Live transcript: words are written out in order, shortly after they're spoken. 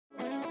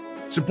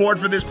Support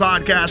for this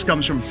podcast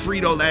comes from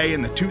Frito-Lay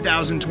and the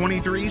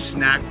 2023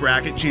 Snack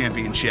Bracket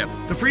Championship.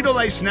 The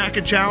Frito-Lay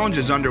Snack Challenge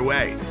is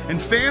underway,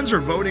 and fans are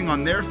voting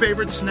on their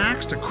favorite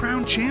snacks to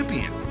crown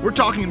champion. We're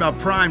talking about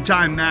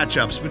prime-time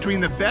matchups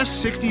between the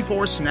best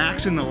 64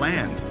 snacks in the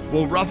land.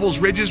 Will Ruffles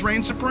Ridges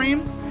reign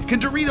supreme?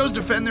 Can Doritos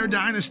defend their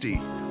dynasty?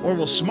 Or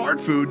will Smart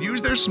Food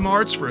use their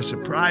smarts for a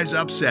surprise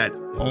upset?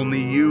 Only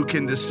you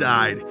can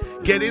decide.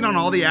 Get in on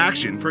all the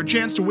action for a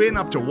chance to win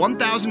up to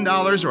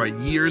 $1,000 or a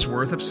year's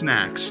worth of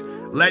snacks.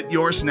 Let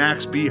your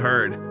snacks be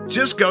heard.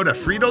 Just go to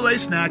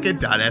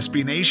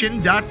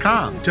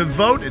fritolaysnacket.sbnation.com to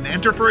vote and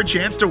enter for a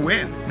chance to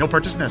win. No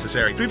purchase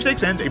necessary.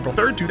 Sweepstakes ends April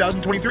 3rd,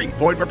 2023.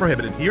 Void where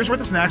prohibited. Year's worth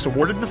of snacks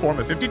awarded in the form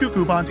of 52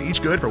 coupons,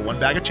 each good for one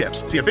bag of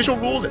chips. See official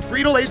rules at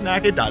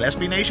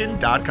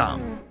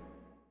fritolaysnacket.sbnation.com.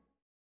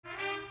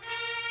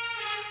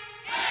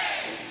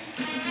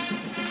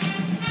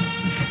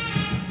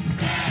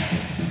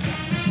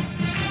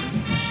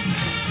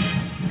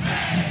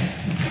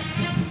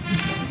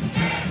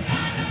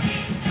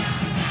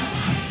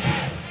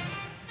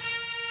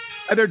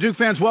 Hi there, Duke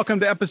fans. Welcome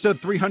to episode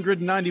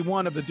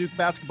 391 of the Duke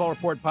Basketball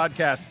Report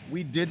podcast.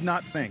 We did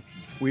not think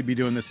we'd be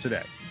doing this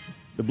today.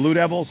 The Blue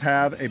Devils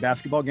have a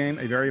basketball game,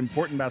 a very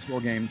important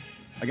basketball game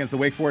against the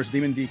Wake Forest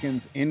Demon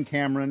Deacons in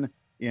Cameron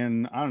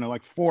in,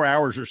 4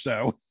 hours or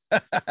so.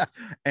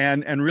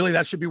 and really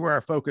that should be where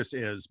our focus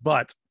is.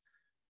 But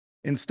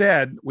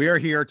instead, we are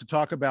here to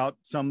talk about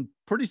some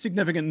pretty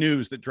significant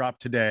news that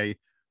dropped today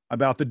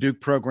about the Duke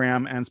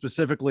program and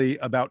specifically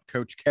about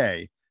Coach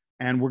K.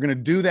 And we're going to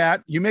do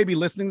that. You may be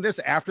listening to this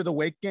after the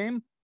Wake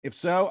game. If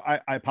so, I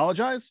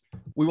apologize.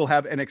 We will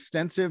have an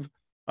extensive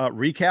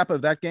recap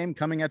of that game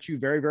coming at you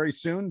very, very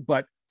soon.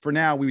 But for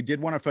now, we did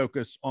want to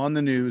focus on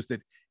the news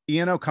that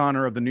Ian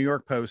O'Connor of the New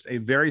York Post, a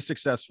very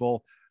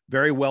successful,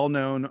 very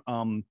well-known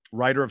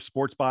writer of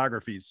sports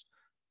biographies,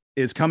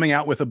 is coming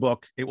out with a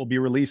book. It will be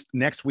released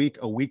next week,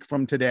 a week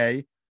from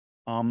today.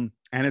 And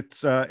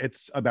it's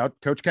about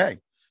Coach K.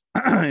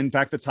 In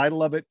fact, the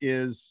title of it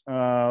is,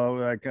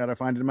 I got to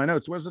find it in my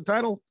notes. What's the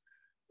title?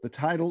 The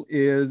title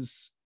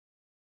is...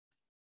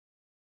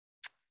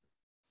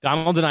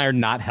 Donald and I are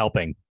not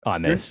helping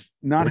on this.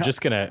 We're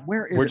just going to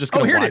here watch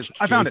it is.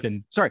 I found it.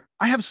 Jason. Sorry.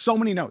 I have so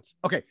many notes.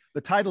 Okay.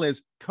 The title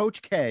is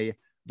Coach K,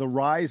 The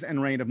Rise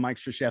and Reign of Mike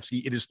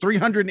Krzyzewski. It is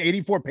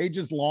 384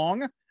 pages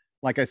long.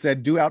 Like I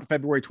said, due out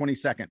February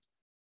 22nd.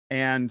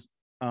 And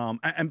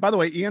by the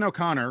way, Ian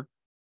O'Connor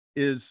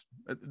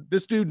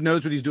this dude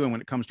knows what he's doing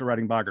when it comes to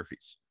writing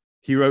biographies.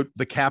 He wrote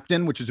The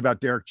Captain, which is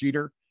about Derek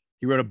Jeter.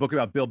 He wrote a book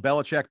about Bill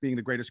Belichick being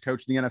the greatest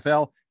coach in the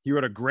NFL. He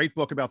wrote a great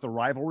book about the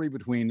rivalry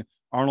between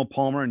Arnold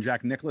Palmer and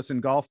Jack Nicklaus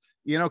in golf.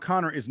 Ian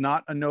O'Connor is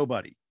not a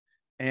nobody.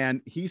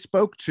 And he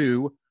spoke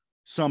to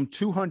some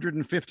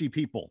 250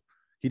 people.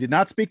 He did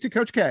not speak to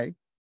Coach K.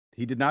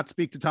 He did not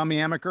speak to Tommy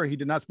Amaker. He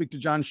did not speak to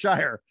John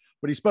Shire,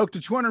 but he spoke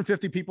to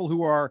 250 people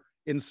who are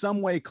in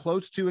some way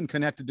close to and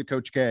connected to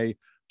Coach K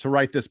to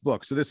write this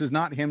book. So this is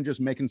not him just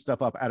making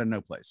stuff up out of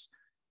no place.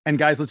 And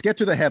guys, let's get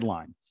to the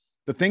headline.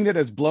 The thing that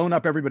has blown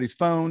up everybody's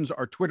phones,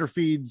 our Twitter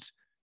feeds,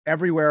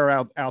 everywhere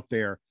out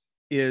there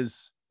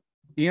is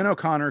Ian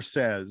O'Connor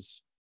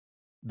says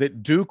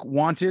that Duke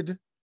wanted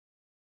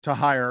to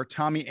hire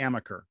Tommy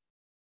Amaker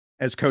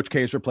as Coach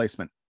K's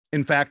replacement.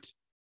 In fact,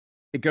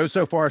 it goes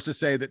so far as to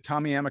say that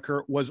Tommy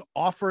Amaker was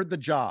offered the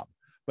job,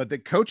 but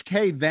that Coach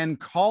K then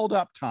called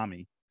up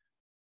Tommy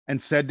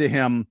and said to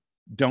him,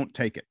 don't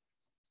take it.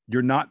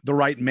 You're not the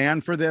right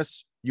man for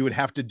this. You would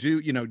have to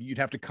you'd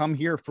have to come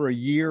here for a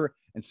year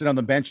and sit on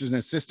the bench as an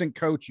assistant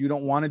coach. You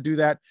don't want to do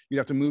that. You'd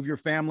have to move your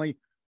family.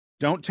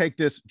 Don't take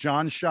this.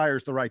 John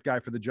Shire's the right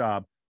guy for the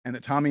job. And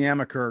that Tommy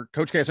Amaker,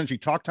 Coach K essentially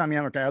talked Tommy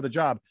Amaker out of the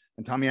job.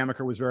 And Tommy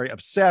Amaker was very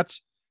upset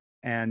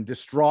and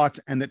distraught,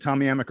 and that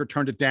Tommy Amaker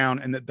turned it down,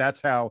 and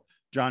that's how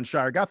John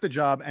Shire got the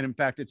job. And in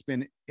fact, it's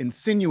been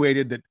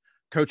insinuated that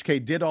Coach K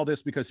did all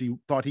this because he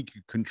thought he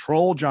could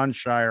control John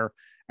Shire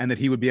and that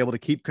he would be able to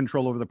keep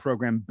control over the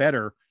program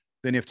better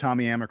than if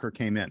Tommy Amaker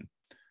came in.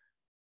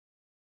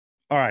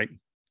 All right,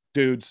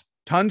 dudes,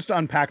 tons to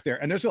unpack there.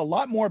 And there's a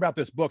lot more about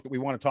this book that we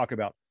want to talk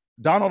about.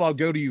 Donald, I'll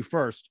go to you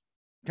first.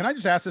 Can I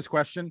just ask this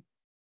question?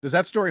 Does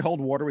that story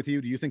hold water with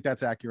you? Do you think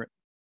that's accurate?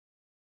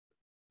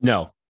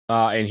 No.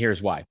 And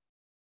here's why.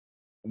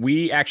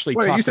 We actually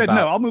Wait, talked you said about...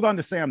 no. I'll move on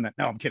to Sam then.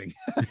 No, I'm kidding.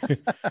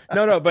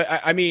 No, but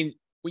I mean,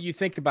 when you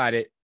think about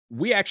it,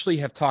 we actually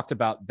have talked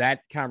about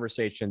that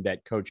conversation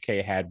that Coach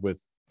K had with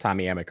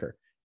Tommy Amaker.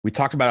 We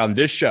talked about it on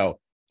this show,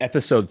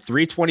 episode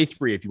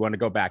 323. If you want to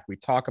go back, we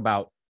talk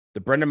about the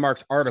Brendan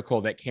Marks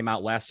article that came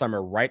out last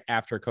summer, right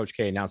after Coach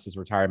K announced his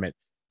retirement,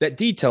 that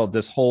detailed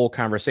this whole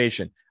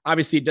conversation.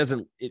 Obviously,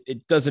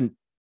 it doesn't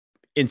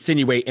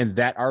insinuate in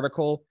that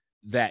article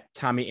that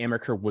Tommy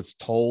Amaker was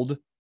told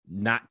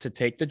not to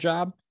take the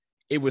job.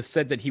 It was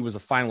said that he was a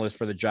finalist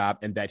for the job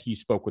and that he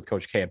spoke with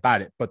Coach K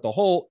about it. But the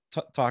whole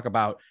talk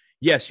about,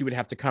 yes, you would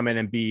have to come in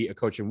and be a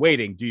coach in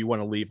waiting. Do you want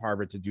to leave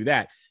Harvard to do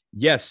that?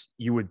 Yes,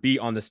 you would be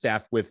on the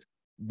staff with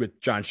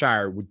John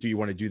Shire. Do you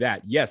want to do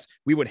that? Yes,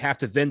 we would have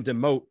to then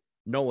demote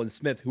Nolan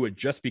Smith, who had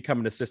just become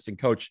an assistant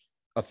coach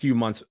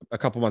a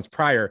couple months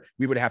prior,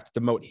 we would have to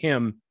demote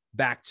him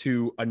back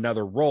to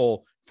another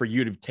role for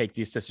you to take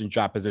the assistant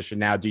job position.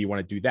 Now, do you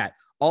want to do that?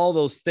 All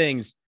those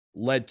things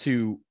led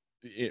to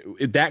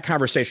that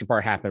conversation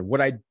part happened.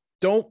 What I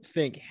don't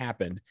think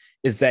happened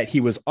is that he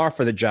was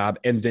offered the job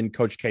and then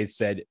Coach K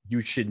said,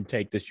 you shouldn't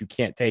take this. You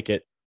can't take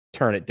it.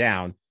 Turn it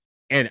down.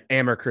 And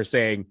Amaker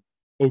saying,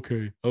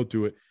 okay, I'll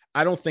do it.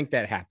 I don't think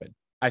that happened.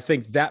 I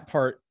think that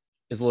part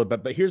is a little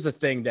bit, but here's the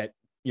thing that,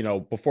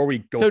 before we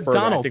go further,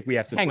 Donald, I think we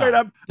have to hang start.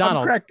 on.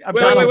 Donald, Wait.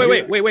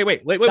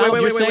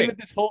 Donald, you're saying Wait.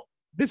 that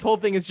this whole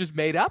thing is just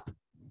made up?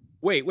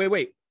 Wait.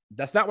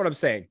 That's not what I'm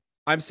saying.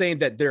 I'm saying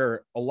that there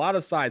are a lot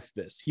of sides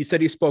to this. He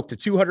said he spoke to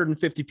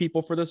 250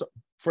 people for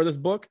this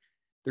book.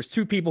 There's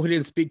 2 people he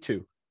didn't speak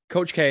to,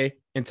 Coach K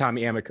and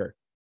Tommy Amaker.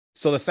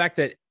 So the fact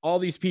that all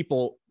these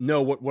people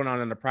know what went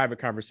on in a private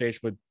conversation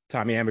with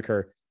Tommy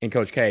Amaker and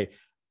Coach K,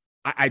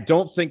 I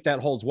don't think that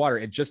holds water.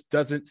 It just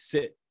doesn't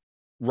sit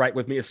right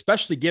with me,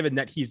 especially given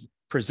that he's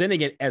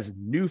presenting it as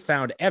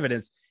newfound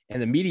evidence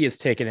and the media is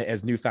taking it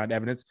as newfound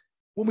evidence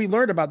when we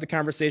learned about the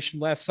conversation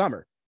last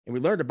summer. And we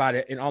learned about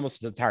it in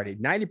almost its entirety.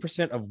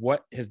 90% of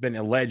what has been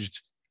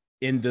alleged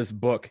in this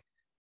book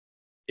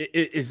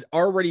it is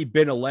already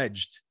been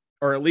alleged,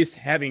 or at least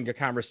having a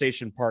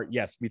conversation part.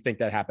 Yes, we think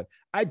that happened.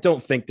 I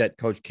don't think that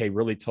Coach K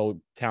really told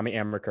Tommy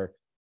Amaker,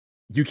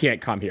 you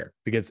can't come here,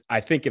 because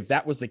I think if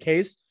that was the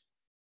case,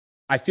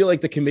 I feel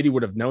like the committee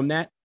would have known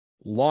that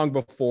long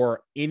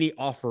before any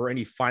offer or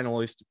any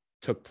finalist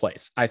took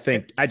place. I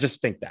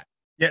just think that.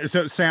 Yeah.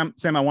 So Sam,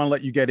 I want to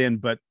let you get in,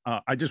 but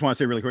I just want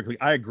to say really quickly,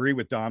 I agree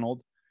with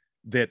Donald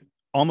that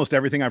almost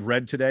everything I've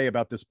read today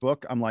about this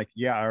book, I'm like,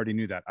 yeah, I already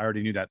knew that.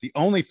 The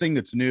only thing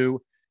that's new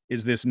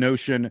is this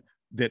notion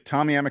that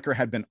Tommy Amaker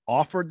had been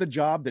offered the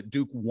job, that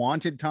Duke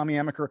wanted Tommy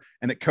Amaker,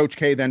 and that Coach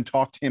K then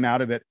talked him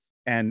out of it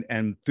and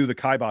threw the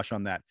kibosh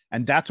on that.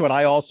 And that's what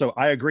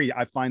I agree.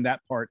 I find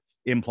that part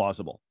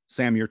implausible.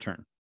 Sam, your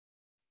turn.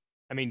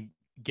 I mean,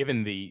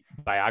 given the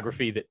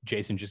biography that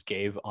Jason just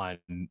gave on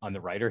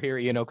the writer here,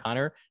 Ian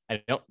O'Connor,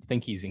 I don't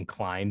think he's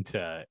inclined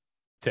to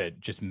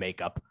just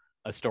make up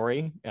a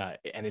story.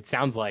 And it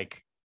sounds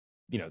like,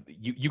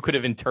 you could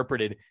have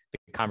interpreted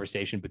the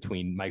conversation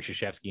between Mike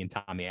Krzyzewski and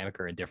Tommy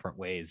Amaker in different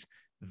ways.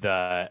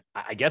 I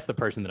guess the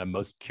person that I'm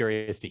most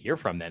curious to hear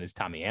from then is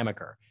Tommy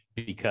Amaker,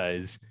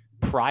 because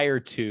prior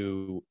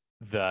to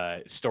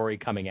the story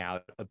coming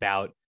out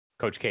about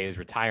Coach K is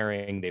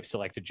retiring, they've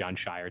selected Jon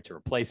Scheyer to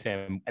replace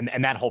him.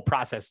 And that whole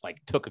process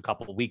took a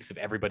couple of weeks of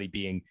everybody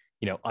being,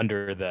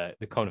 under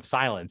the cone of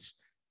silence.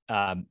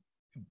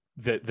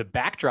 The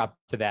backdrop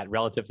to that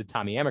relative to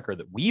Tommy Amaker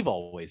that we've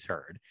always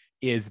heard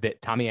is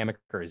that Tommy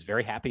Amaker is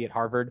very happy at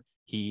Harvard.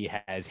 He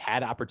has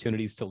had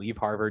opportunities to leave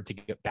Harvard to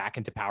get back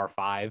into Power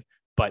 5,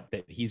 but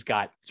that he's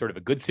got sort of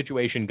a good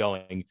situation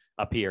going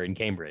up here in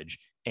Cambridge,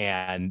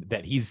 and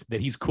that he's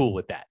cool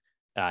with that.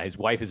 His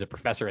wife is a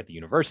professor at the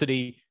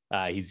university.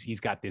 He's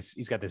got this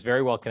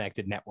very well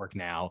connected network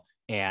now,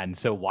 and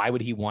so why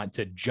would he want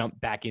to jump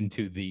back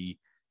into the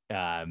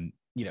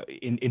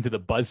into the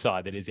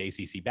buzzsaw that is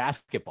ACC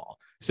basketball?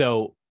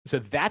 So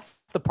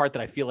that's the part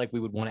that I feel like we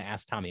would want to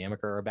ask Tommy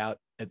Amaker about,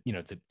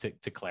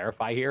 to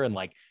clarify here. And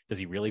does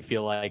he really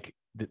feel like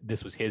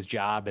this was his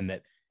job, and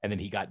then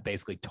he got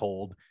basically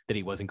told that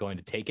he wasn't going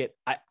to take it?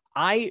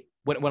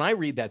 When I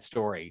read that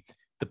story,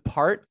 the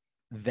part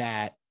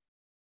that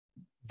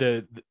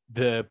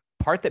the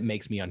part that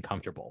makes me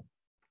uncomfortable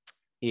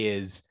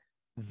is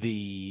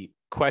the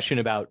question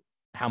about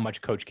how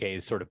much Coach K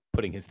is sort of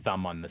putting his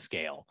thumb on the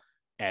scale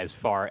as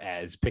far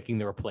as picking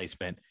the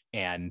replacement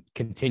and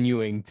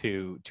continuing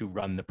to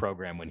run the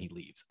program when he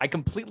leaves. I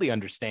completely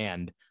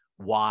understand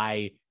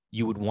why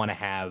you would want to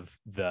have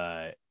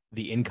the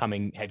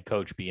incoming head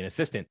coach be an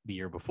assistant the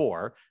year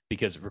before,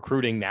 because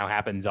recruiting now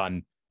happens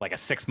on a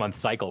 6-month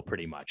cycle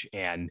pretty much.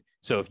 And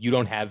so if you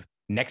don't have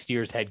next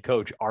year's head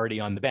coach already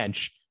on the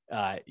bench,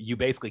 you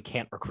basically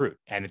can't recruit.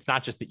 And it's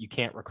not just that you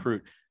can't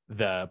recruit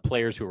the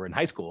players who are in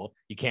high school,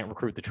 you can't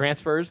recruit the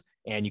transfers,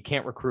 and you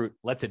can't recruit,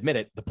 let's admit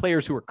it, the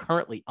players who are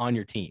currently on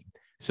your team.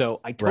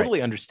 So I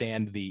totally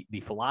understand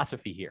the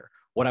philosophy here.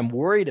 What I'm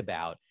worried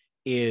about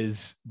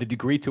is the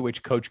degree to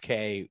which Coach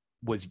K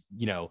was,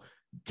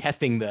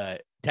 testing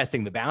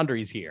the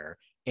boundaries here,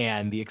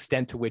 and the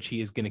extent to which he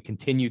is going to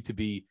continue to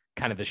be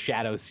kind of the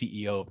shadow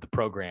CEO of the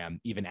program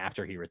even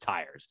after he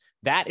retires.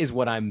 That's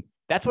what I'm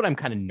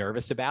kind of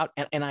nervous about.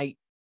 And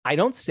I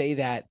don't say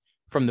that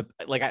from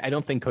I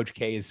don't think Coach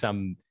K is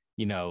some,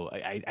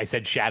 I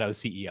said shadow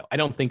CEO. I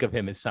don't think of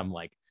him as some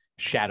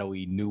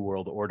shadowy New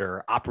World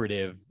Order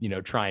operative,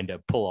 trying to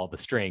pull all the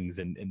strings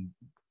and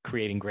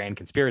creating grand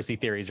conspiracy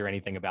theories or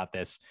anything about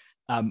this.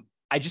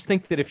 I just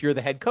think that if you're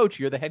the head coach,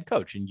 you're the head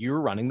coach and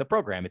you're running the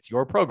program. It's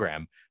your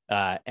program.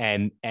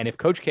 And if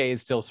Coach K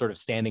is still sort of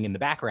standing in the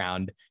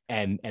background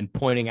and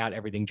pointing out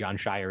everything Jon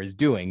Scheyer is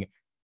doing,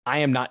 I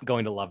am not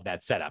going to love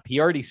that setup. He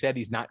already said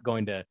he's not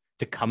going to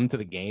come to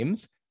the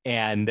games.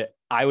 And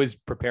I was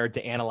prepared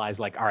to analyze,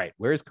 like, all right,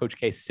 where is Coach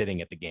K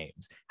sitting at the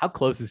games? How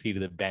close is he to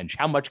the bench?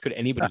 How much could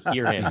anybody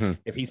hear him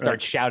if he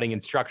starts shouting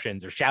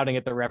instructions or shouting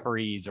at the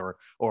referees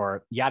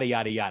or yada,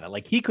 yada, yada?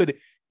 Like he could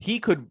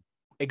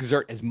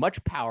exert as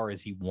much power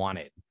as he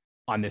wanted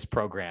on this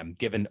program,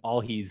 given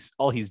all he's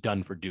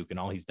done for Duke and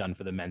all he's done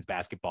for the men's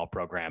basketball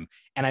program.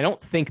 And I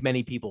don't think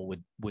many people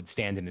would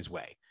stand in his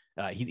way.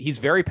 He's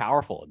very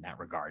powerful in that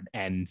regard.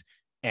 And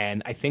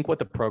I think what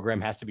the program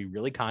has to be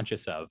really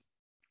conscious of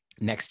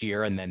next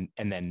year and then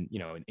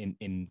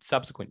in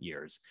subsequent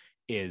years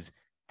is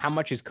how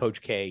much is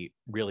Coach K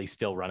really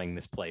still running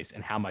this place,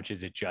 and how much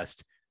is it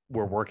just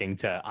we're working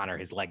to honor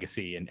his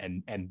legacy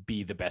and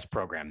be the best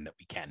program that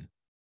we can.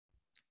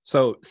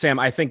 So Sam,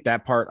 I think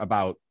that part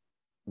about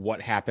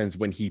what happens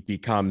when he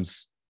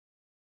becomes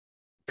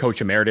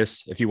coach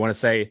emeritus, if you want to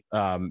say,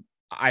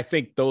 I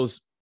think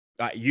those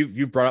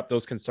you've brought up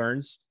those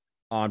concerns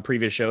on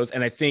previous shows,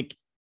 and I think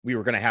we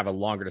were going to have a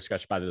longer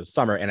discussion about it this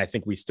summer, and I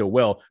think we still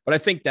will, but I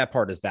think that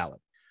part is valid.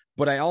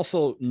 But I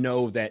also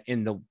know that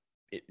in the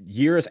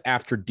years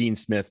after Dean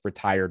Smith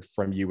retired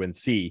from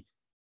UNC,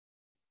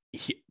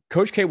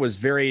 Coach K was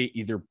very,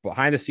 either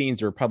behind the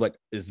scenes or public,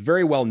 is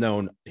very well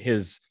known,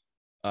 his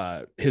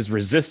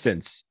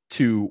resistance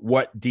to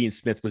what Dean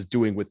Smith was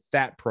doing with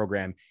that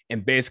program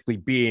and basically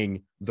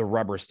being the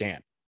rubber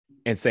stamp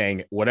and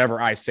saying, whatever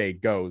I say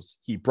goes.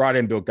 He brought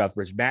in Bill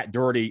Guthridge. Matt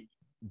Doherty,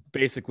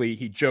 basically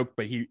he joked,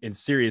 but he in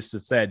serious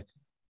said,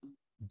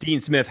 Dean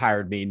Smith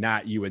hired me,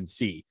 not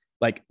UNC.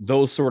 Like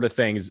those sort of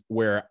things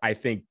where I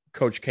think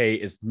Coach K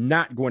is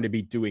not going to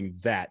be doing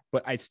that.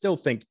 But I still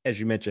think, as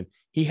you mentioned,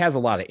 he has a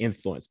lot of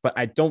influence, but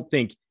I don't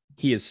think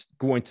he is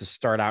going to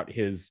start out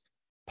his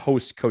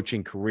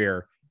post-coaching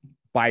career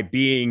by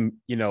being,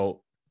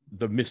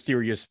 the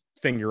mysterious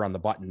finger on the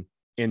button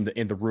in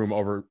the room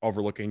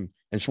overlooking,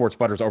 and Schwartz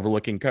Butters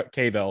overlooking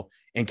Kville,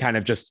 and kind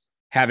of just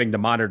having the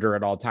monitor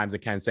at all times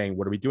and kind of saying,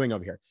 what are we doing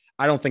over here?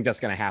 I don't think that's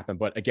going to happen.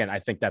 But again, I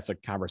think that's a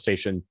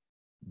conversation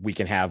we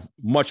can have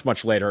much,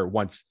 much later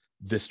once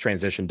this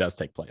transition does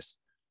take place.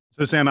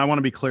 So Sam, I want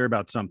to be clear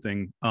about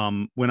something.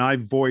 When I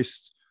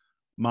voiced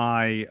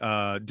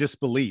my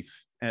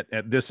disbelief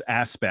at this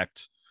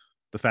aspect,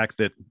 the fact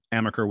that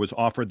Amaker was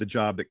offered the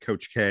job, that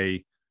Coach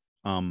K,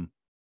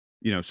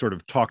 sort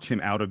of talked him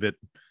out of it.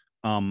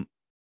 I'm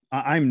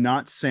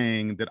not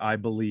saying that I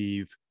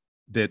believe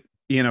that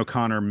Ian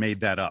O'Connor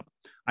made that up.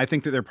 I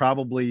think that there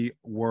probably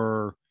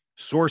were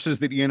sources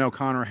that Ian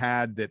O'Connor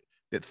had that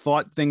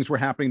thought things were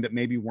happening that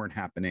maybe weren't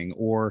happening,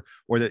 or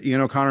that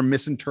Ian O'Connor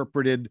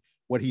misinterpreted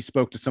what he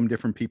spoke to some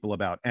different people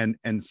about. And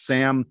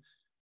Sam,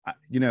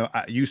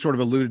 you sort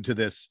of alluded to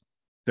this.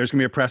 There's going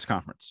to be a press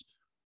conference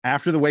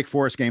after the Wake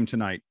Forest game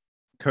tonight.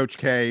 Coach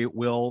K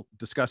will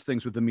discuss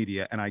things with the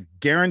media, and I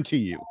guarantee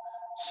you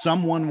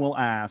someone will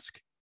ask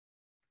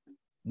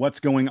what's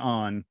going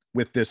on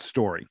with this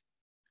story.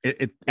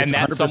 And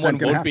that someone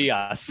won't be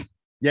us.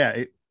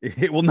 Yeah,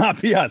 it will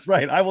not be us,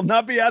 right? I will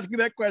not be asking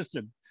that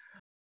question.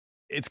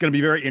 It's going to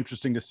be very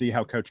interesting to see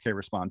how Coach K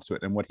responds to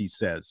it and what he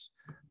says,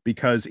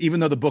 because even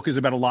though the book is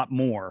about a lot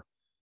more,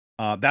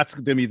 that's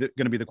going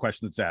to be the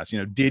question that's asked.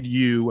 Did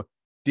you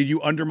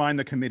undermine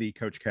the committee,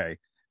 Coach K?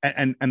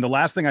 And the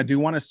last thing I do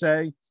want to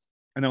say,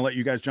 and then I'll let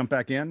you guys jump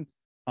back in.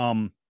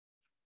 The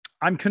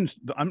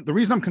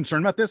reason I'm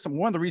concerned about this, and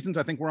one of the reasons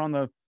I think we're on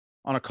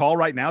a call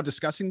right now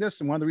discussing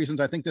this, and one of the reasons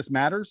I think this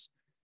matters,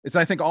 is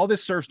I think all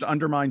this serves to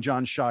undermine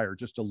John Shire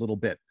just a little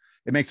bit.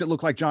 It makes it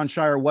look like John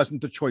Shire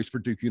wasn't the choice for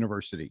Duke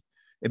University.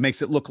 It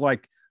makes it look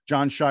like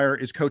John Shire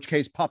is Coach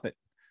K's puppet,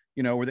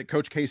 or that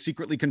Coach K is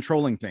secretly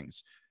controlling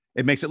things.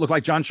 It makes it look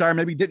like John Shire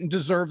maybe didn't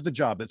deserve the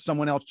job, that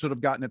someone else should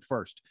have gotten it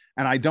first.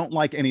 And I don't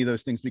like any of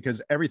those things,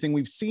 because everything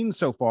we've seen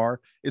so far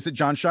is that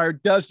John Shire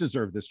does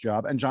deserve this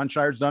job. And John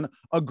Shire's done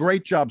a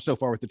great job so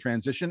far with the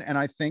transition. And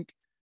I think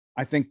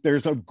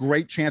there's a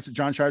great chance that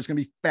John Shire is going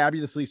to be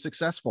fabulously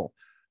successful.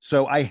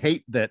 So I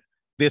hate that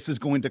this is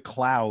going to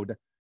cloud,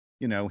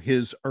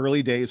 his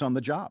early days on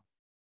the job.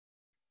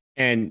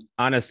 And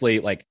honestly,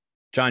 like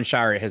John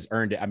Shire has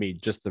earned it. I mean,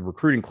 just the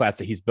recruiting class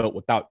that he's built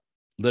without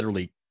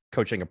literally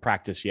coaching a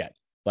practice yet.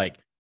 Like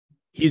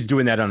he's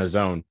doing that on his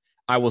own.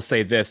 I will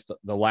say this,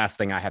 the last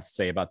thing I have to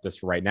say about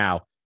this right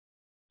now,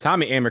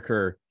 Tommy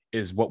Amaker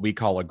is what we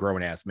call a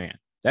grown ass man.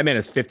 That man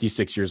is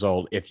 56 years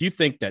old. If you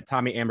think that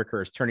Tommy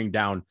Amaker is turning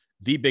down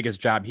the biggest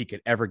job he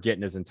could ever get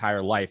in his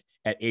entire life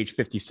at age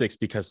 56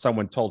 because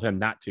someone told him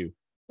not to,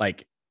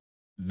 like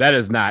that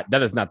is not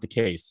the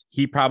case.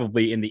 He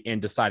probably in the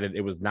end decided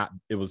it was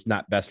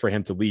not best for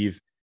him to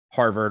leave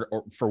Harvard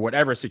or for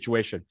whatever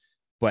situation.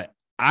 But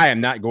I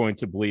am not going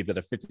to believe that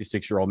a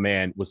 56-year-old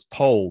man was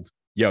told,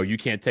 yo, you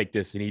can't take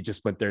this. And he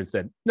just went there and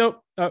said,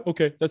 nope,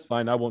 okay, that's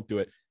fine. I won't do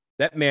it.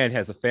 That man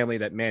has a family.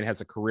 That man has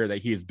a career that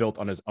he has built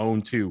on his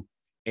own too.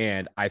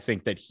 And I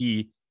think that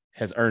he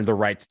has earned the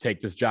right to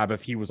take this job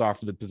if he was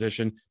offered the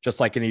position, just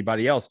like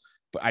anybody else.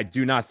 But I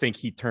do not think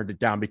he turned it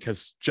down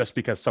because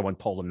someone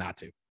told him not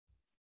to.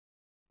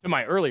 To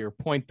my earlier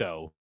point,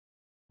 though,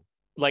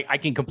 like I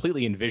can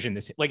completely envision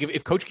this. Like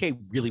if Coach K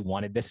really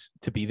wanted this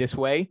to be this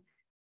way,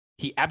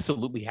 he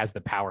absolutely has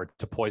the power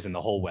to poison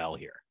the whole well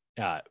here.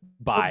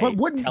 But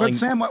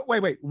Sam,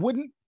 wait,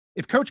 wouldn't,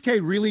 if Coach K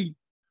really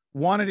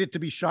wanted it to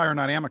be Shire,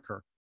 not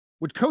Amaker,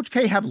 would Coach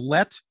K have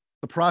let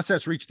the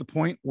process reach the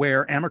point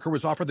where Amaker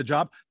was offered the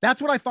job?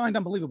 That's what I find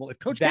unbelievable. If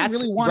Coach K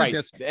really wanted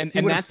this,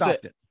 he would have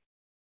stopped it.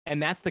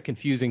 And that's the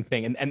confusing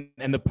thing.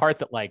 And the part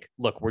that, like,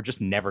 look, we're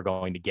just never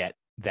going to get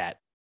that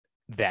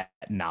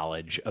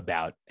knowledge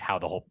about how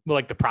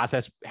the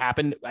process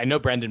happened. I know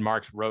Brendan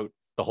Marks wrote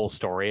the whole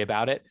story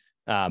about it.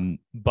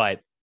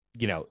 But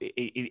we're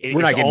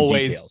not getting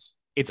details.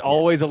 It's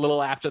always a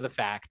little after the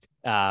fact.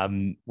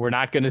 We're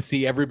not going to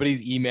see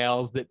everybody's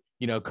emails that,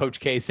 Coach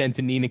K sent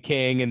to Nina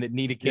King and that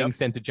Nina King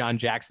sent to John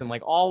Jackson.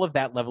 Like, all of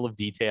that level of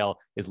detail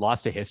is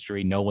lost to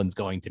history. No one's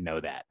going to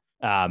know that.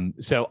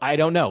 So I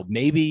don't know.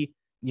 Maybe,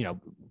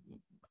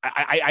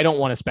 I don't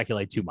want to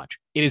speculate too much.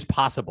 It is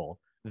possible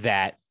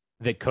that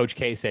Coach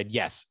K said,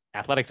 yes,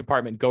 athletic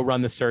department, go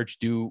run the search,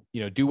 do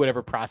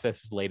whatever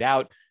process is laid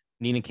out.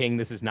 Nina King,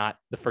 this is not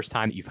the first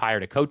time that you've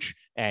hired a coach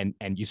and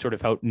you sort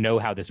of know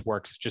how this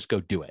works. Just go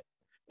do it.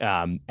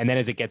 And then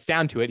as it gets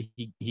down to it,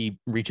 he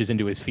reaches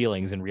into his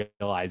feelings and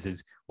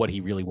realizes what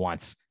he really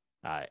wants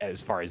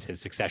as far as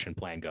his succession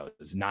plan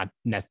goes. Not,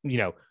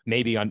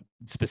 maybe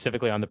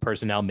specifically on the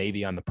personnel,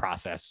 maybe on the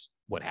process,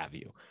 what have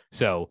you.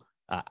 So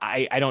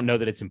I don't know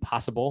that it's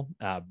impossible.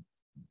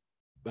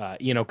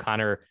 Ian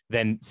O'Connor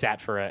then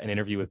sat for an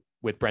interview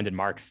with Brendan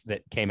Marks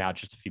that came out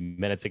just a few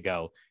minutes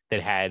ago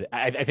that had,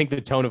 I think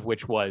the tone of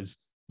which was,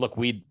 look,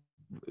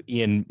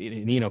 in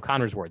Ian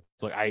O'Connor's words,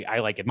 look, I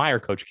admire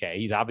Coach K.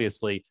 He's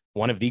obviously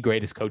one of the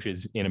greatest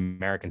coaches in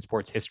American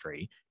sports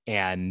history.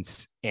 And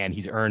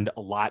he's earned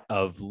a lot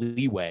of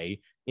leeway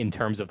in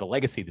terms of the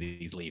legacy that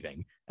he's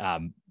leaving.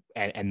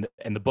 And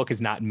the book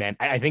is not meant,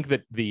 I think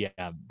that the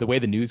way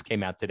the news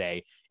came out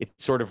today, it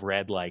sort of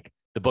read like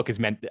the book is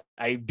meant,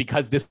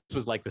 because this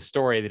was like the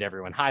story that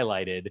everyone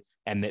highlighted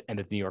and that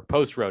the New York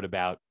Post wrote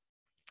about,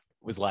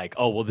 was like,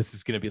 oh, well, this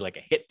is going to be like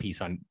a hit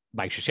piece on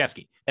Mike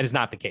Krzyzewski. That is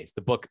not the case.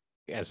 The book,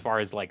 as far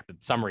as like the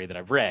summary that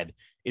I've read,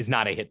 is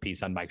not a hit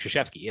piece on Mike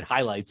Krzyzewski. It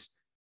highlights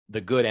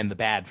the good and the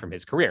bad from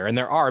his career. And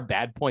there are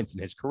bad points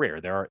in his career.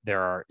 There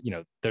are,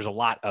 there's a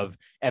lot of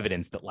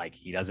evidence that, like,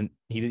 he doesn't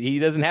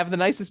have the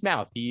nicest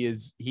mouth. He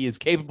is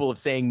capable of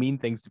saying mean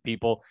things to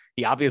people.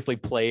 He obviously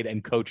played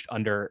and coached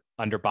under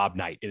Bob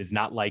Knight. It is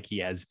not like he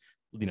has,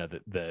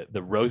 the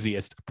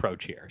rosiest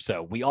approach here.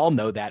 So we all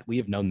know that. We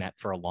have known that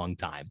for a long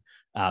time.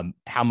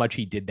 How much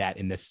he did that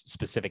in this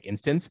specific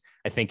instance,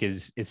 I think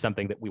is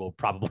something that we will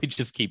probably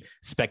just keep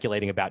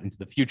speculating about into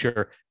the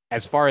future.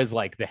 As far as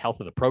like the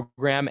health of the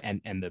program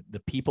and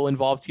the people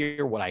involved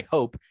here, what I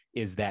hope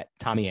is that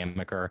Tommy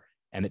Amaker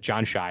and that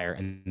John Shire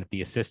and that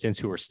the assistants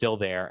who are still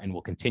there and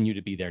will continue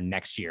to be there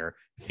next year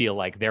feel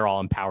like they're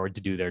all empowered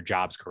to do their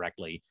jobs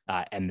correctly,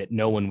 and that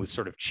no one was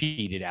sort of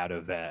cheated out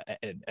of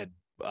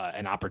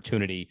an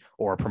opportunity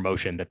or a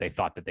promotion that they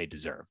thought that they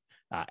deserved.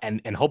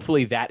 And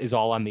hopefully that is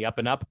all on the up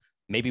and up.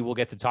 Maybe we'll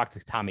get to talk to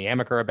Tommy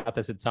Amaker about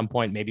this at some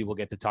point. Maybe we'll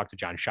get to talk to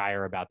John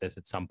Shire about this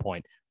at some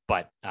point.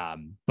 But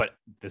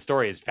the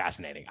story is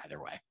fascinating either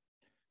way.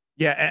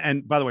 Yeah.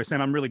 And by the way,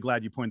 Sam, I'm really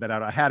glad you pointed that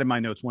out. I had in my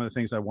notes, one of the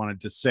things I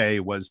wanted to say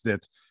was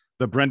that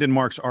the Brendan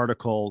Marks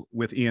article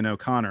with Ian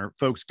O'Connor,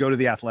 folks, go to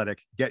The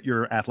Athletic, get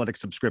your Athletic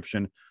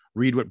subscription,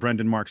 read what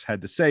Brendan Marks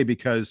had to say,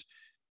 because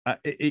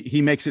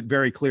he makes it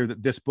very clear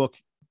that this book,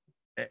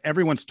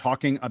 everyone's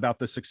talking about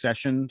the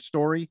succession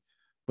story,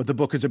 but the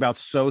book is about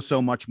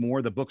so much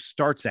more. The book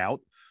starts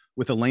out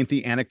with a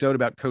lengthy anecdote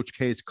about Coach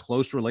K's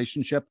close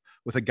relationship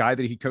with a guy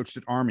that he coached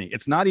at Army.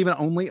 It's not even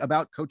only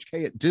about Coach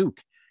K at Duke.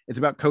 It's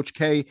about Coach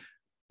K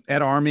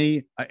at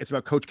Army. It's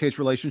about Coach K's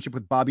relationship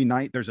with Bobby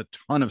Knight. There's a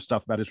ton of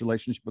stuff about his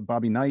relationship with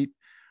Bobby Knight.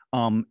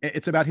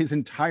 It's about his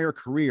entire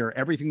career,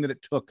 everything that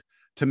it took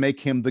to make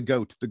him the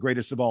GOAT, the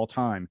greatest of all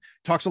time.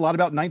 Talks a lot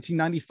about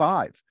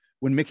 1995,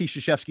 when Mickey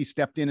Krzyzewski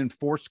stepped in and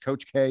forced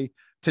Coach K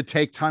to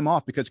take time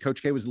off because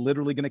Coach K was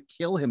literally going to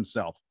kill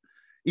himself.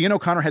 Ian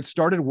O'Connor had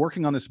started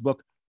working on this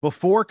book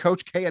before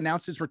Coach K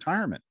announced his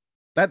retirement.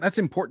 That's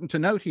important to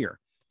note here.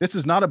 This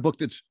is not a book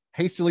that's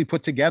hastily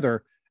put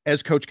together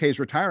as Coach K is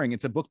retiring.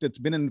 It's a book that's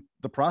been in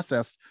the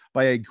process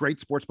by a great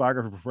sports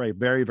biographer for a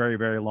very, very,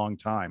 very long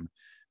time.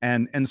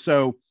 And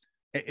so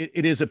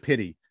it is a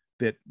pity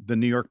that the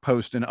New York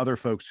Post and other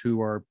folks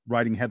who are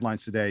writing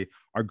headlines today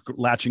are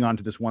latching on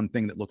to this one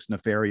thing that looks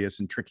nefarious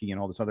and tricky and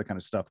all this other kind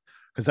of stuff,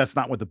 because that's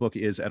not what the book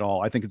is at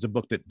all. I think it's a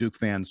book that Duke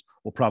fans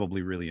will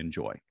probably really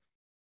enjoy.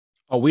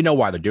 Oh, we know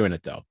why they're doing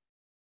it, though.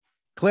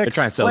 Clicks. They're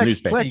trying to sell a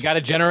newspaper. You got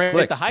to generate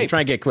clicks. the hype. They're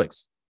trying to get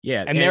clicks.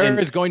 Yeah. And there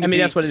is going to be,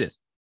 that's what it is.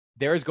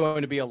 There is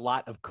going to be a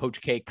lot of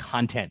Coach K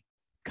content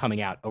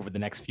coming out over the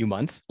next few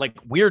months. Like,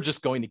 we're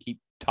just going to keep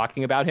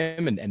talking about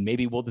him, and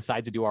maybe we'll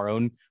decide to do our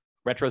own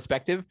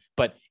retrospective,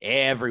 but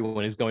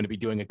everyone is going to be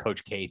doing a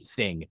Coach K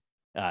thing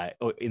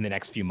in the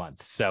next few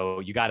months. So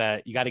you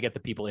gotta get the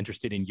people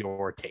interested in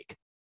your take.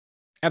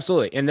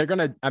 Absolutely. And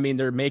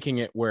they're making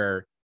it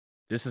where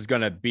this is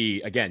going to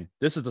be, again,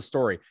 this is the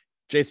story.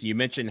 Jason, you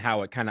mentioned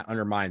how it kind of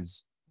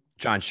undermines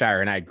John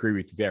Shire, and I agree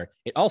with you there.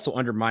 It also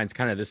undermines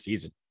kind of this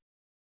season.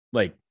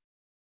 Like,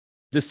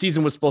 this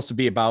season was supposed to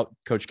be about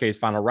Coach K's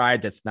final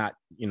ride. That's not,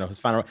 his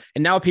final.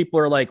 And now people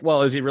are like,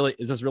 well, is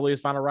this really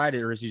his final ride?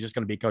 Or is he just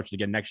going to be coaching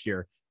again next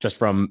year, just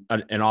from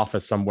an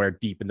office somewhere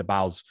deep in the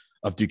bowels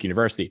of Duke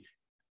University?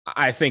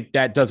 I think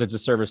that does a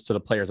disservice to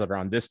the players that are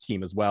on this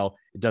team as well.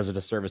 It does a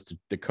disservice to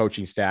the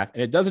coaching staff,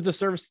 and it does a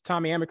disservice to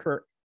Tommy Amaker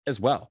as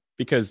well,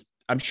 because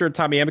I'm sure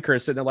Tommy Amaker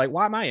is sitting there like,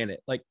 why am I in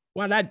it? Like,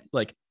 why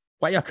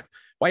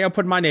y'all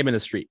putting my name in the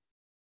street?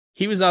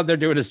 He was out there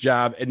doing his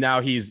job, and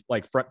now he's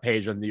like front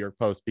page on the New York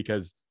Post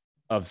because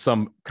of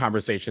some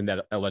conversation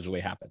that allegedly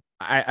happened.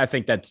 I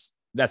think that's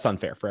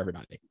unfair for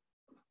everybody.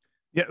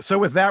 Yeah. So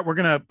with that, we're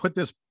going to put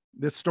this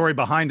story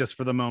behind us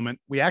for the moment.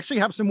 We actually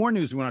have some more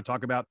news we want to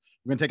talk about.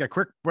 We're going to take a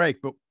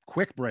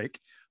quick break.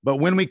 But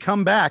when we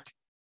come back,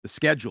 the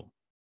schedule,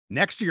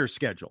 next year's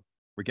schedule,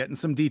 we're getting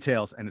some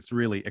details, and it's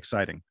really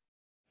exciting.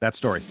 That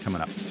story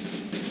coming up.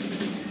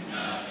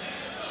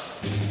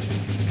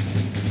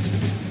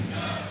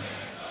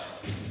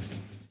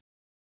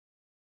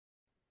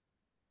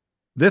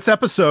 This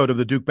episode of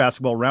the Duke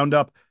Basketball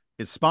Roundup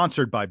is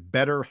sponsored by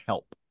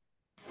BetterHelp.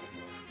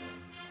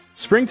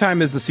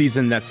 Springtime is the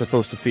season that's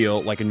supposed to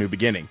feel like a new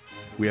beginning.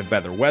 We have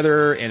better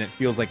weather, and it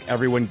feels like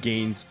everyone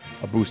gains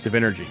a boost of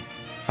energy.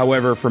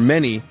 However, for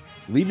many,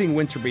 leaving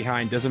winter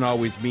behind doesn't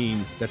always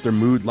mean that their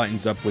mood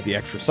lightens up with the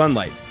extra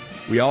sunlight.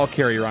 We all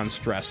carry around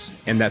stress,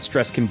 and that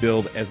stress can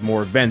build as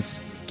more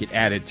events get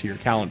added to your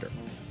calendar.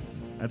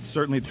 That's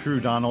certainly true,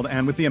 Donald.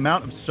 And with the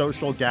amount of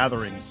social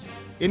gatherings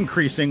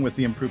increasing with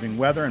the improving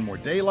weather and more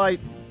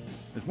daylight,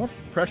 there's more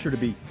pressure to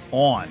be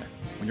on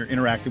when you're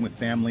interacting with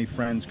family,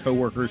 friends,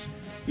 coworkers,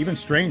 even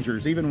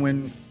strangers, even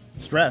when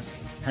stress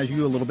has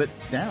you a little bit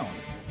down.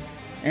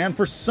 And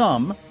for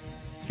some,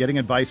 getting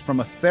advice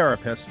from a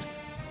therapist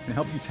can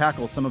help you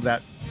tackle some of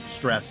that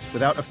stress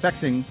without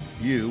affecting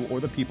you or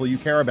the people you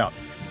care about.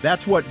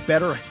 That's what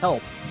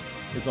BetterHelp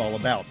is all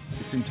about.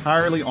 It's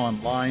entirely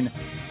online,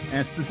 and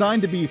it's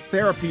designed to be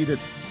therapy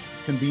that's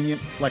convenient,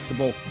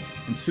 flexible,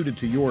 and suited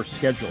to your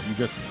schedule. You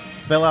just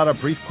fill out a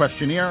brief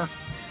questionnaire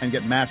and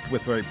get matched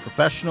with a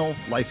professional,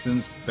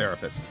 licensed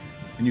therapist.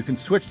 And you can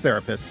switch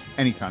therapists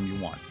anytime you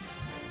want.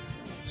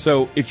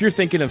 So if you're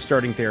thinking of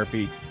starting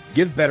therapy,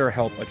 give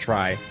BetterHelp a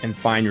try and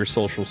find your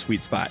social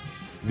sweet spot.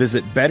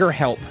 Visit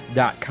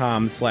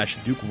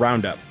betterhelp.com/Duke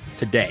Roundup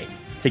today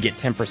to get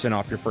 10%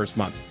 off your first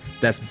month.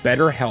 That's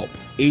BetterHelp,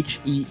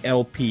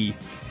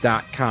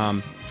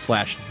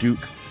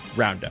 HELP.com/Duke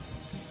Roundup.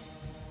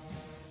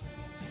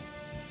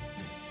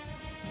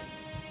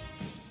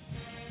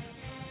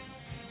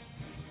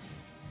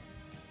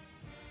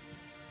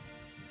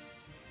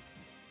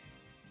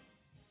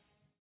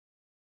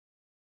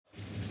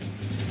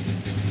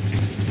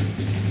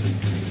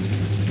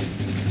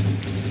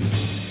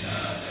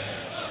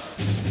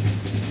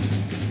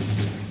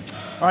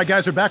 All right,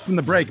 guys, we're back from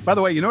the break. By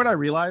the way, you know what I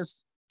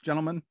realized,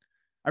 gentlemen?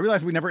 I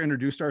realized we never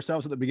introduced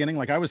ourselves at the beginning.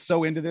 Like, I was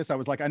so into this. I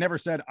was like, I never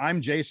said, I'm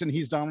Jason,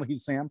 he's Donald,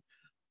 he's Sam.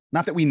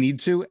 Not that we need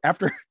to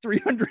after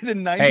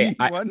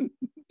 391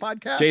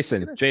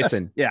 podcasts.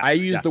 Jason, yeah, I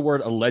use the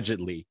word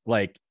allegedly.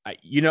 Like,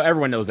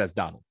 everyone knows that's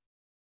Donald.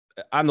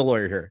 I'm the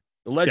lawyer here.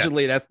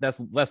 Allegedly, yes.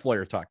 That's less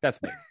lawyer talk.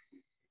 That's me.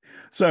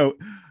 So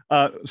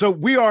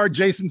we are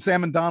Jason,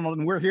 Sam, and Donald,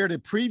 and we're here to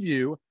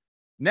preview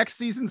next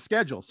season's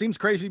schedule. Seems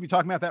crazy to be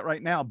talking about that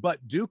right now,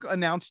 but Duke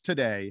announced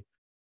today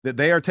that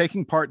they are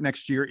taking part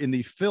next year in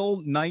the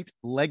Phil Knight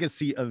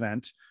Legacy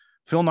event.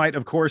 Phil Knight,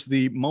 of course,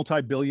 the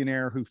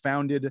multi-billionaire who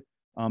founded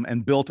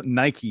and built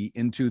Nike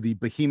into the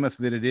behemoth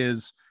that it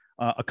is.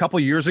 A couple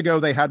of years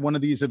ago, they had one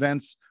of these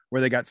events where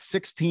they got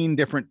 16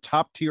 different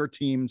top-tier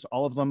teams,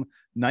 all of them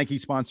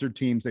Nike-sponsored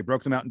teams. They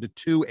broke them out into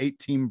 2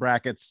 8-team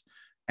brackets,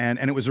 and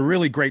it was a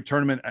really great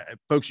tournament.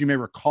 Folks, you may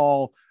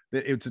recall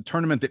that it's a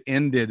tournament that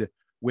ended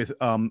with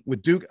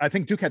Duke. I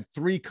think Duke had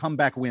 3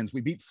 comeback wins.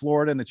 We beat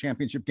Florida in the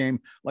championship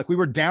game. Like, we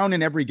were down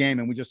in every game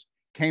and we just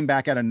came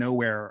back out of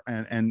nowhere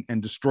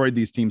and destroyed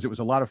these teams. It was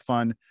a lot of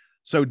fun.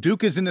 So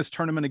Duke is in this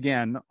tournament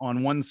again.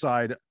 On one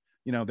side,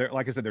 they're,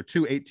 like I said, they're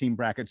 2 8-team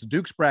brackets.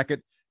 Duke's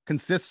bracket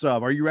consists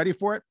of, are you ready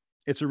for it?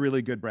 It's a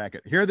really good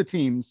bracket. Here are the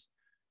teams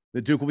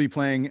that Duke will be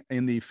playing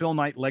in the Phil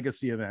Knight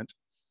Legacy event: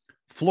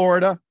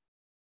 Florida,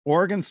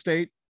 Oregon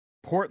State,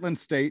 Portland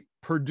State,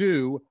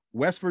 Purdue,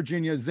 West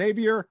Virginia,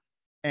 Xavier,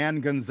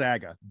 and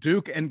Gonzaga.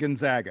 Duke and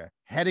Gonzaga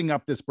heading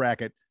up this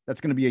bracket.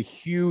 That's going to be a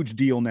huge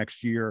deal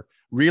next year.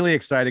 Really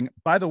exciting.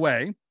 By the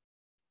way,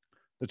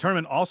 the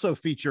tournament also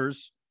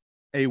features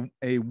a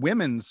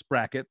women's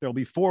bracket. There'll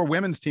be 4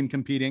 women's team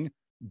competing: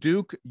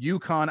 Duke,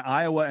 UConn,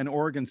 Iowa, and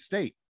Oregon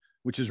State,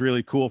 which is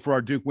really cool for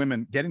our Duke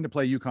women. Getting to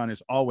play UConn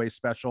is always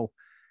special.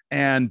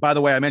 And by the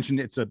way, I mentioned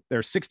there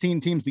are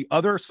 16 teams. The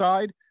other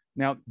side,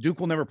 now Duke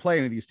will never play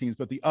any of these teams,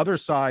 but the other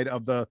side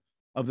of the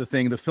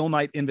thing, the Phil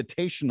Knight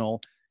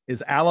Invitational,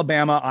 is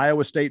Alabama,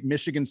 Iowa State,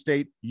 Michigan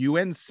State,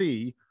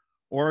 UNC,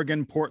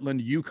 Oregon,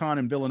 Portland, UConn,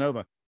 and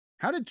Villanova.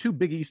 How did 2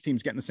 Big East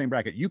teams get in the same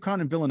bracket?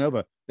 UConn and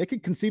Villanova, they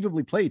could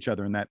conceivably play each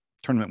other in that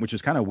tournament, which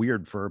is kind of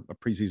weird for a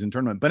preseason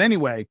tournament. But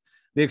anyway,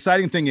 the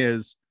exciting thing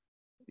is,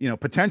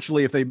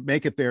 potentially if they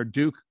make it there,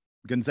 Duke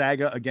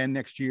Gonzaga again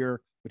next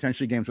year,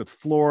 potentially games with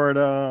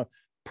Florida,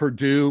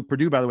 Purdue.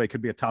 Purdue, by the way,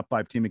 could be a top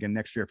 5 team again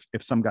next year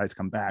if some guys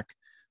come back.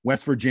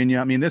 West Virginia.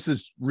 I mean, this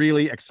is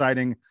really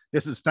exciting.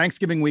 This is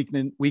Thanksgiving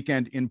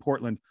weekend in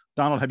Portland.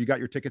 Donald, have you got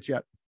your tickets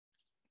yet?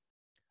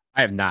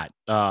 I have not.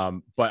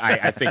 But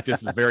I think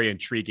this is a very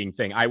intriguing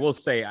thing. I will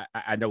say,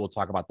 I know we'll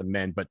talk about the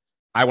men, but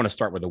I want to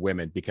start with the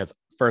women because,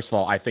 first of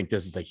all, I think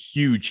this is a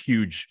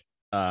huge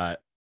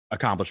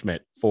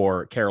accomplishment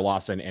for Kara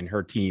Lawson and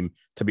her team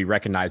to be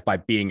recognized by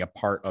being a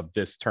part of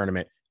this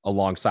tournament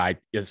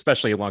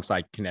especially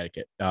alongside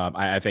Connecticut.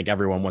 I think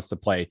everyone wants to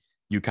play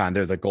UConn.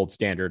 They're the gold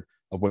standard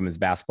of women's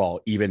basketball,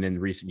 even in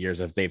recent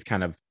years as they've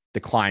kind of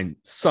declined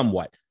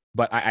somewhat.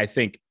 But I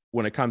think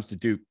when it comes to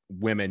Duke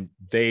women,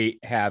 they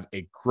have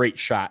a great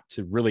shot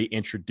to really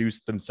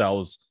introduce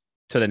themselves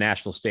to the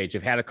national stage.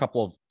 They've had a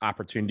couple of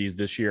opportunities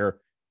this year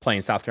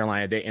playing South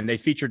Carolina Day, and they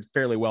featured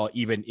fairly well,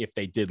 even if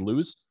they did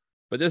lose.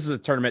 But this is a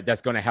tournament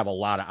that's going to have a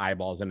lot of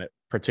eyeballs in it,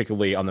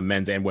 particularly on the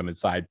men's and women's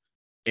side.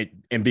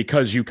 And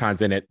because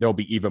UConn's in it, there'll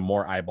be even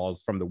more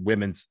eyeballs from the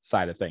women's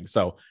side of things.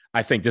 So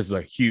I think this is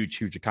a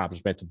huge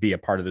accomplishment to be a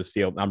part of this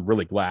field. I'm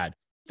really glad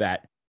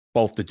that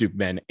both the Duke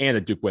men and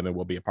the Duke women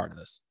will be a part of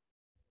this.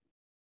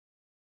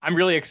 I'm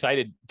really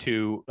excited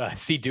to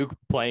see Duke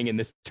playing in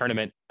this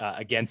tournament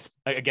against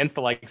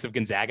the likes of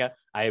Gonzaga.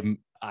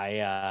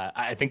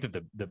 I think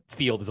that the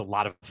field is a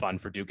lot of fun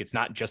for Duke. It's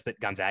not just that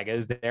Gonzaga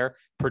is there.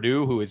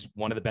 Purdue, who is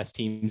one of the best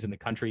teams in the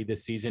country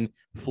this season,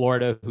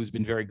 Florida, who's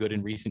been very good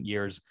in recent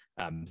years,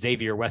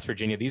 Xavier, West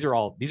Virginia. These are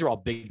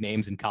all big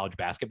names in college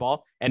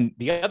basketball. And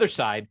the other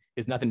side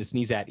is nothing to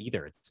sneeze at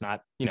either. It's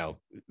not,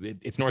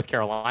 it's North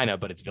Carolina,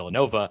 but it's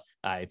Villanova.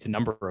 It's a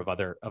number of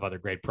other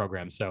great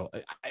programs. So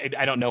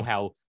I don't know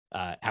how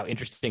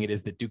interesting it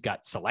is that Duke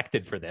got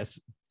selected for this.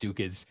 Duke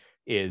is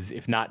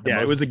if not the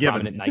most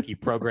prominent Nike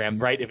program,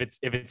 right? If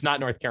it's not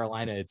North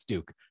Carolina, it's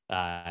Duke.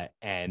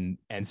 And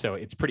so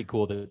it's pretty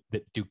cool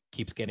that Duke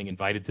keeps getting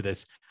invited to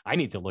this. I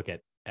need to look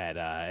at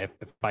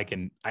if I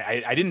can.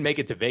 I didn't make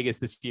it to Vegas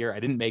this year. I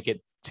didn't make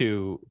it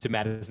to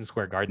Madison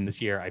Square Garden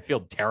this year. I feel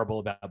terrible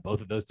about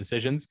both of those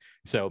decisions.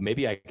 So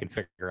maybe I can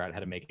figure out how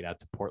to make it out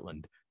to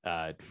Portland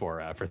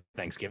for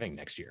Thanksgiving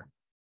next year.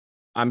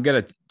 I'm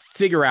gonna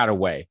figure out a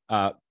way.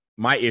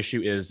 My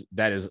issue is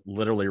that is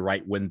literally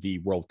right when the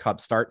World Cup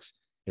starts.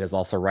 It is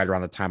also right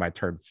around the time I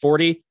turned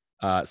 40.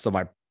 So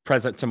my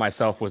present to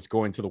myself was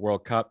going to the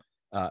World Cup.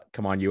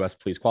 Come on, US,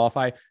 please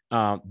qualify.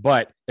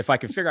 But if I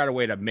can figure out a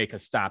way to make a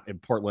stop in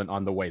Portland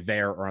on the way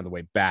there or on the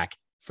way back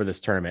for this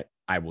tournament,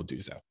 I will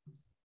do so.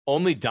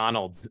 Only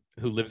Donald,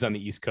 who lives on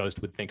the East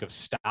Coast, would think of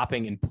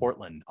stopping in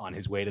Portland on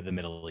his way to the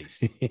Middle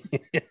East.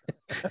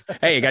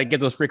 Hey, you got to get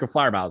those freaking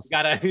flyer miles.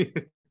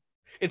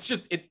 It's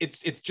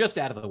just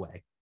out of the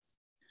way.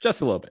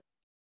 Just a little bit.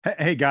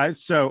 Hey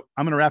guys, so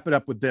I'm going to wrap it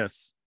up with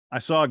this. I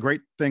saw a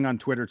great thing on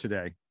Twitter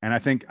today, and I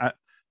think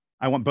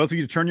I want both of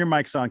you to turn your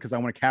mics on because I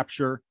want to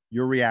capture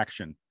your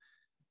reaction.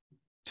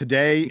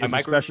 Today is a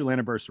special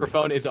anniversary.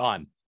 Microphone is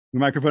on. Your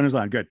microphone is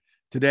on. Good.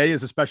 Today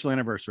is a special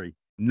anniversary.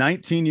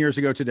 19 years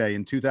ago today,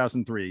 in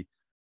 2003,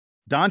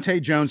 Dante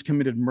Jones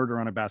committed murder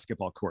on a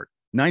basketball court.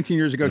 19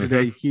 years ago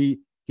today, he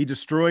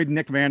destroyed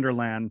Nick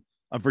Vanderlaan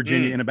of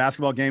Virginia in a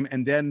basketball game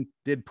and then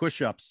did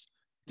push-ups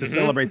to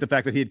celebrate the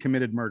fact that he had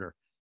committed murder.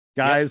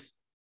 Guys,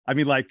 I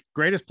mean, like,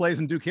 greatest plays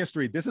in Duke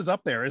history. This is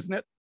up there, isn't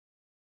it?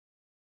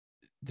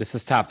 This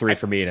is top 3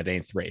 for me, and it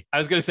ain't 3. I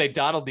was going to say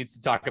Donald needs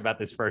to talk about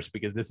this first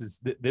because this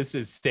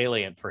is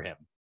salient for him.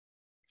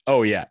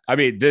 Oh yeah, I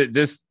mean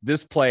this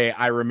play.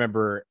 I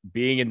remember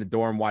being in the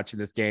dorm watching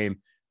this game.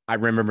 I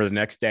remember the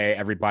next day,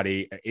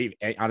 everybody,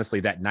 honestly,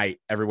 that night,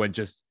 everyone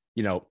just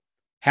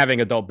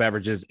having adult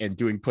beverages and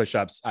doing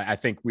push-ups. I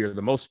think we are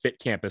the most fit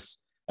campus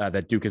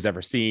that Duke has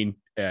ever seen,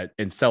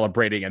 and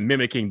celebrating and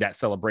mimicking that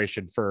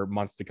celebration for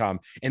months to come.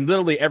 And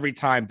literally every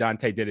time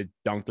Dante did a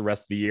dunk the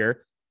rest of the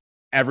year,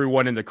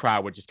 everyone in the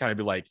crowd would just kind of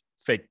be like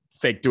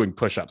fake doing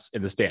push-ups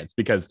in the stands,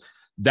 because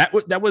that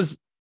was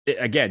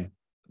again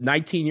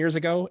 19 years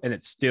ago, and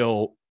it's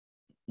still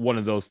one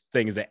of those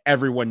things that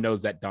everyone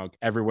knows that dunk,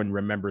 everyone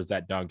remembers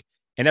that dunk,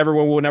 and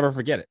everyone will never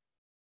forget it.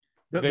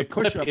 The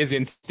clip is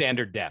in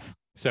standard def,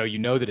 so you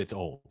know that it's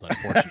old,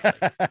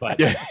 unfortunately.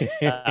 But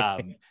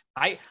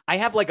I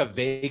have like a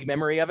vague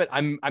memory of it.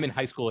 I'm in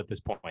high school at this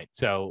point,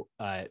 so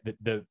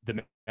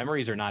the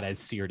memories are not as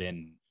seared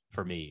in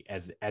for me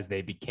as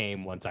they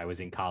became once I was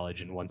in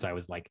college and once I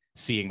was like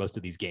seeing most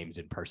of these games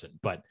in person.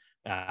 But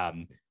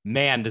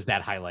man, does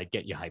that highlight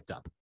get you hyped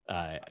up?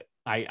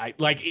 I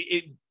like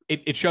it.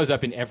 It shows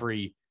up in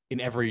every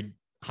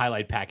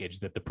highlight package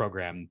that the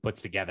program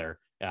puts together,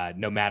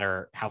 no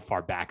matter how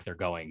far back they're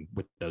going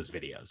with those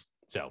videos.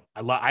 So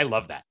I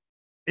love that.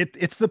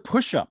 It's the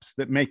push-ups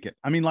that make it.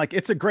 I mean, like,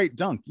 it's a great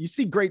dunk. You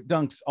see great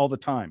dunks all the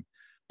time,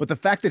 but the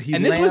fact that he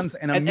lands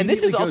and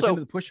immediately goes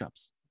into the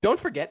push-ups. Don't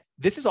forget,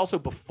 this is also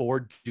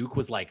before Duke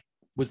was like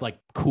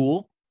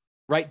cool,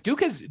 right?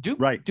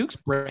 Duke's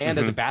brand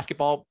as a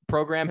basketball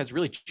program has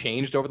really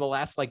changed over the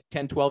last like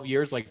 10, 12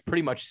 years, like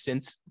pretty much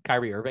since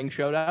Kyrie Irving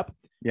showed up.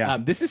 Yeah.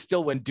 This is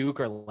still when Duke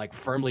are like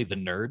firmly the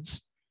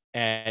nerds.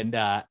 And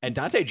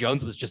Dante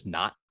Jones was just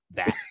not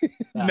that.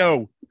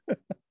 No.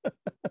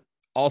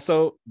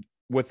 Also,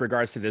 with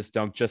regards to this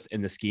dunk, just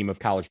in the scheme of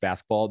college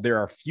basketball, there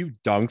are a few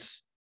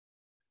dunks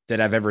that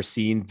I've ever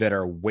seen that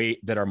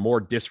are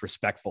more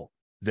disrespectful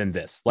than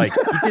this. Like,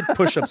 he did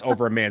push-ups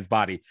over a man's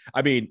body.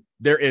 I mean,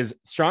 there is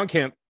Strong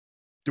Kemp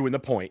doing the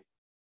point.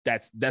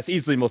 That's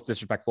easily the most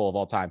disrespectful of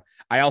all time.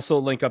 I also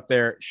link up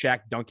there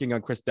Shaq dunking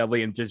on Chris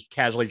Dudley and just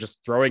casually just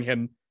throwing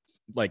him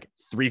like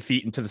 3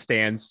 feet into the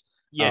stands.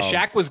 Yeah,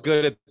 Shaq was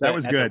good at that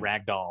was good. The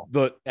ragdoll.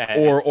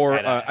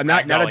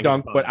 Not a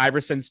dunk, but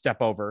Iverson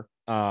step over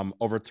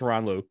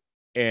Tyronn Lue,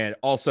 and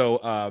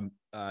also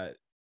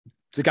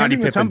Scottie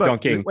Pippen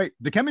dunking. Wait,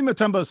 Dikembe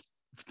Mutombo's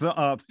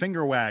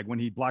finger wag when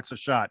he blocks a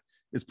shot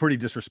is pretty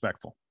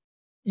disrespectful.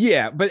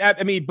 Yeah, but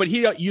I mean, but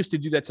he used to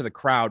do that to the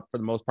crowd for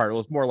the most part. It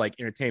was more like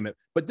entertainment.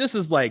 But this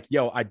is like,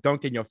 yo, I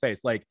dunked in your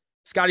face. Like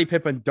Scottie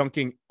Pippen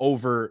dunking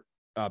over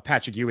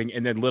Patrick Ewing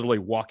and then literally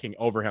walking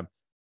over him.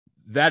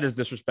 That is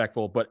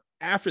disrespectful. But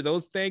after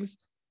those things,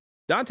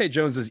 Dante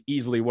Jones is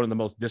easily one of the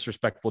most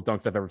disrespectful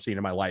dunks I've ever seen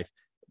in my life.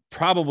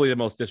 Probably the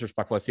most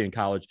disrespectful I've seen in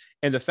college.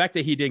 And the fact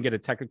that he didn't get a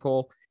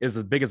technical is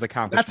as big as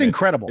accomplishment. That's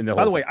incredible.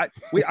 By the way, I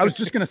was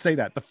just going to say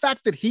that. The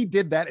fact that he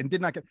did that and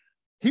did not get,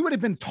 he would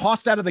have been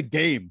tossed out of the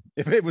game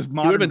if it was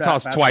modern. He would have been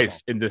tossed basketball.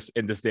 Twice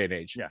in this day and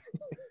age. Yeah.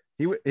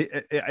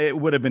 It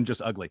would have been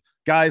just ugly.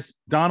 Guys,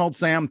 Donald,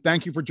 Sam,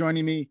 thank you for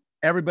joining me.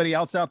 Everybody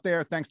else out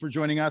there, thanks for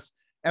joining us.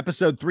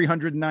 Episode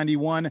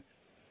 391.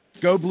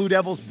 Go Blue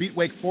Devils, beat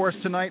Wake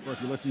Forest tonight, or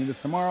if you're listening to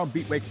this tomorrow,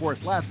 beat Wake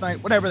Forest last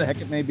night, whatever the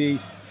heck it may be.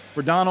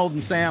 For Donald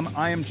and Sam,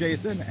 I am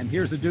Jason, and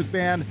here's the Duke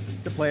Band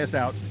to play us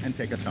out and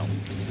take us home.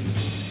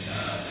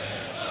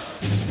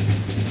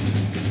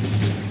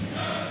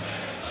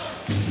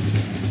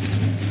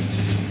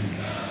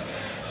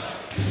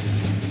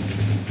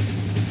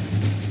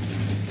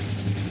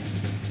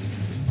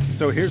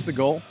 So here's the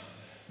goal.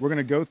 We're going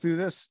to go through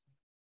this,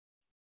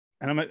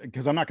 and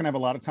because I'm not going to have a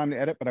lot of time to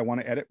edit, but I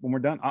want to edit when we're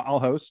done. I'll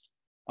host.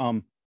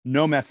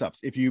 No mess ups.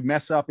 If you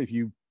mess up, if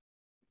you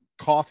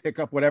cough,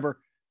 hiccup, whatever,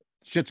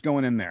 shit's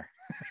going in there.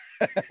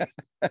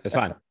 It's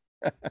fine.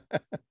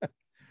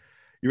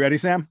 You ready,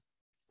 Sam?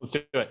 Let's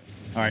do it.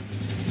 All right.